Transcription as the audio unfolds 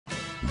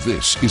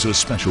This is a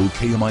special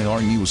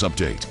KMIR News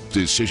Update,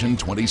 Decision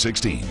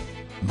 2016,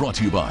 brought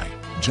to you by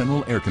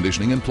General Air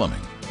Conditioning and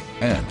Plumbing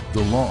and the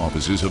law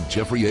offices of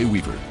Jeffrey A.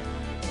 Weaver.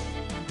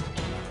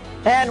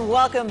 And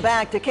welcome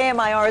back to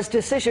KMIR's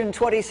Decision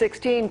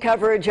 2016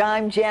 coverage.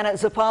 I'm Janet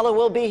Zapala.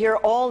 We'll be here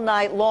all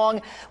night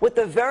long with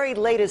the very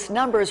latest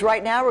numbers.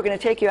 Right now, we're going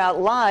to take you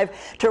out live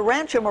to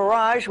Rancho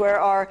Mirage,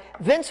 where our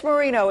Vince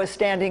Marino is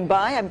standing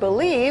by. I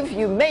believe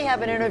you may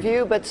have an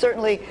interview, but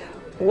certainly,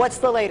 what's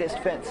the latest,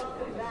 Vince?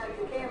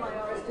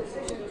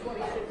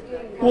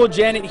 Well,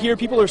 Janet, here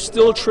people are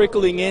still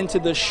trickling into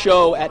the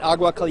show at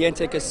Agua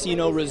Caliente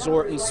Casino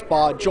Resort and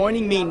Spa.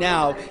 Joining me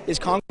now is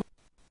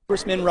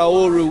Congressman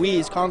Raul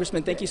Ruiz.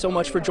 Congressman, thank you so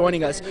much for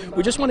joining us.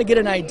 We just want to get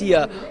an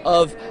idea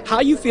of how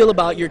you feel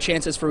about your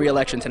chances for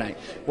re-election tonight.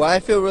 Well, I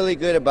feel really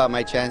good about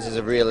my chances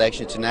of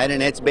re-election tonight,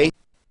 and it's based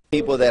on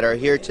people that are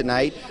here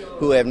tonight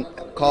who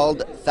have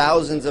called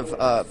thousands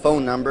of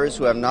phone numbers,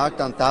 who have knocked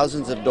on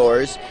thousands of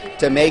doors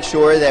to make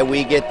sure that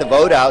we get the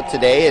vote out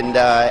today, and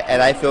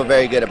I feel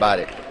very good about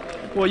it.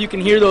 Well, you can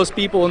hear those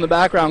people in the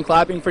background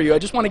clapping for you. I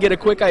just want to get a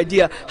quick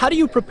idea. How do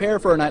you prepare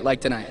for a night like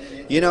tonight?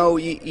 You know,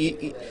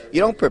 you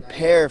don't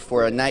prepare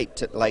for a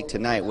night like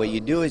tonight. What you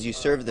do is you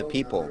serve the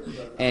people,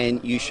 and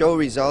you show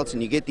results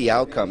and you get the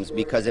outcomes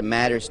because it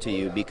matters to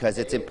you, because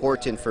it's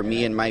important for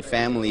me and my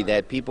family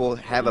that people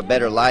have a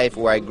better life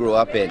where I grew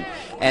up in.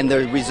 And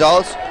the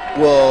results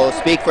will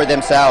speak for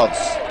themselves.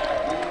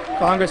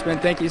 Congressman,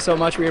 thank you so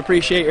much. We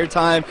appreciate your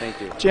time. Thank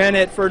you.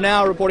 Janet, for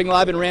now, reporting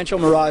live in Rancho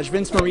Mirage,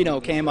 Vince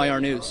Marino,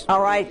 KMIR News. All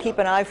right, keep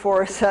an eye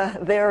for us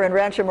there in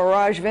Rancho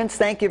Mirage. Vince,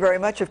 thank you very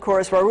much. Of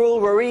course, Raul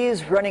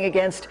Ruiz running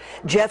against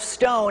Jeff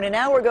Stone. And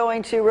now we're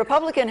going to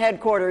Republican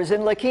headquarters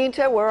in La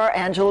Quinta, where our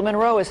Angela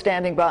Monroe is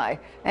standing by.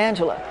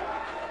 Angela.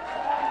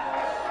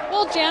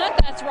 Well, Janet,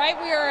 that's right.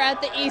 We are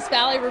at the East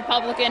Valley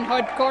Republican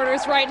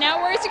headquarters right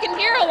now, where as you can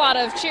hear a lot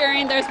of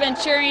cheering. There's been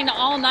cheering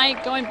all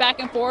night, going back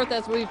and forth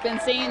as we've been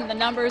seeing the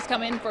numbers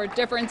come in for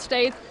different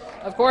states.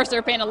 Of course,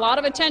 they're paying a lot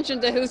of attention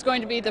to who's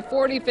going to be the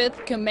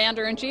 45th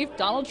Commander-in-Chief,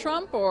 Donald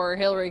Trump or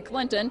Hillary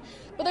Clinton.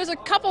 But there's a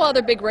couple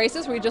other big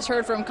races. We just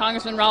heard from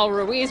Congressman Raul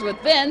Ruiz with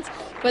Vince,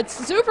 but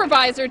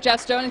Supervisor Jeff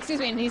Stone,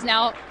 and he's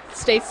now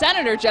State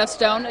Senator Jeff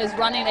Stone, is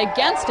running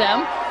against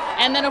him.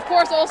 And then, of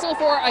course, also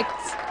for a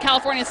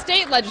California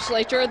state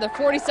legislature, the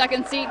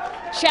 42nd seat,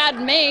 Chad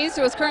Mays,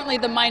 who is currently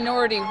the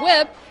minority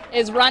whip,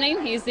 is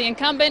running. He's the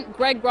incumbent.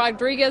 Greg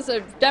Rodriguez, a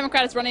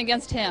Democrat, is running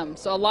against him.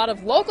 So a lot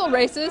of local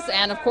races,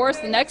 and of course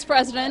the next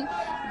president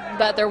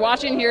that they're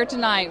watching here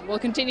tonight. We'll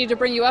continue to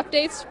bring you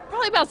updates.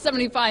 Probably about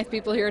 75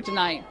 people here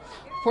tonight.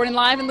 Reporting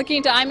live in La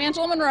Quinta, I'm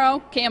Angela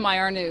Monroe,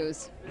 KMIR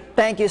News.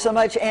 Thank you so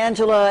much,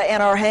 Angela,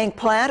 and our Hank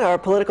Platt, our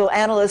political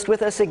analyst,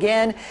 with us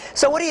again.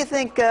 So what do you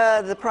think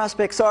the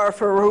prospects are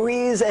for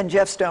Ruiz and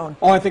Jeff Stone?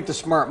 Oh, I think the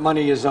smart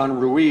money is on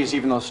Ruiz,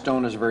 even though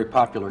Stone is a very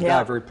popular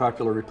guy, very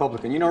popular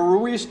Republican. You know,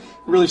 Ruiz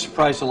really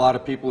surprised a lot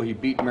of people. He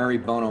beat Mary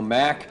Bono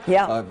Mack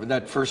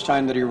that first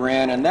time that he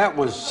ran, and that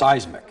was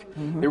seismic.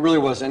 It really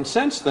was. And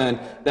since then,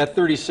 that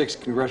 36th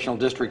congressional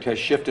district has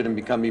shifted and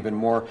become even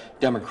more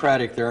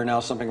Democratic. There are now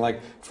something like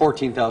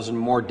 14,000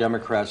 more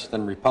Democrats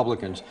than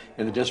Republicans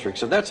in the district.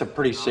 So that's a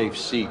pretty safe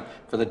seat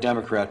for the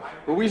Democrat.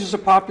 Ruiz is a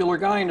popular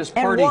guy in his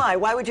party. And why?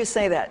 Why would you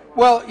say that?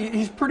 Well,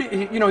 he's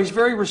pretty, you know, he's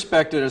very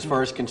respected as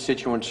far as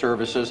constituent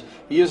services.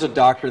 He is a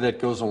doctor that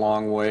goes a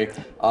long way.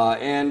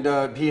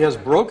 And he has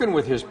broken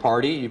with his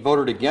party. He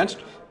voted against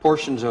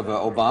portions of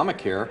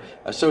Obamacare,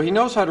 so he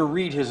knows how to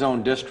read his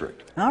own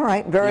district. All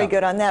right, very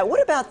good on that.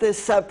 What about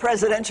this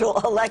presidential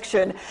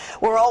election?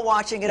 We're all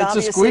watching it, it's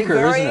obviously, a squeaker,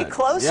 very isn't it?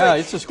 closely. Yeah,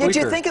 it's a squeaker.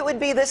 Did you think it would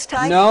be this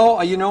tight? No,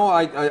 you know,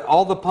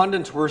 all the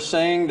pundits were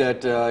saying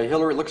that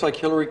Hillary, it looks like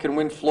Hillary can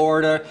win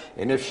Florida,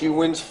 and if she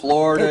wins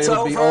Florida,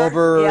 it'll be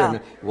over, and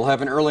we'll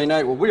have an early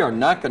night. Well, we are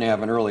not going to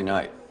have an early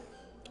night.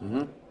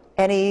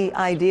 Any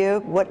idea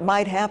what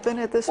might happen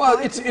at this point?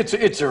 Well,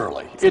 it's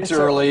early. It's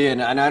early,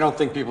 and I don't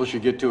think people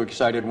should get too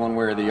excited one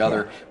way or the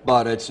other.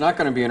 But it's not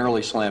going to be an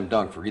early slam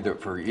dunk for either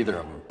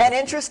of them. An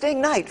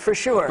interesting night, for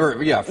sure.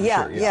 For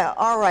sure.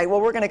 All right.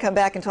 Well, we're going to come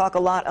back and talk a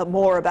lot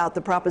more about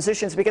the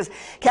propositions, because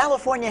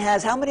California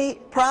has how many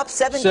props?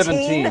 17?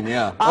 17,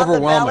 yeah. On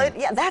Overwhelming. the ballot.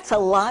 Yeah, that's a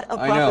lot of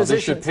propositions. I know. They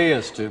should pay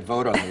us to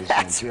vote on these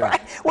that's things.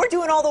 Right. We're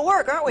doing all the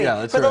work, aren't we?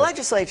 Yeah, that's for right. the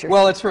legislature.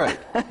 Well, that's right.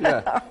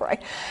 Yeah. All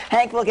right.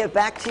 Hank, we'll get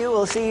back to you.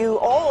 We'll see you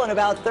all in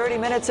about 30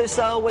 minutes or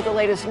so with the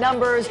latest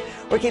numbers.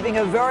 We're keeping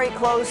a very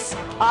close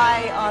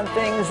eye on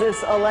things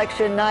this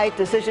election night.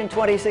 Decision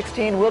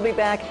 2016. We'll be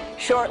back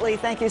shortly.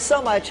 Thank you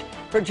so much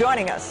for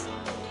joining us.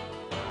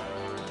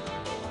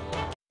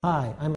 Hi, I'm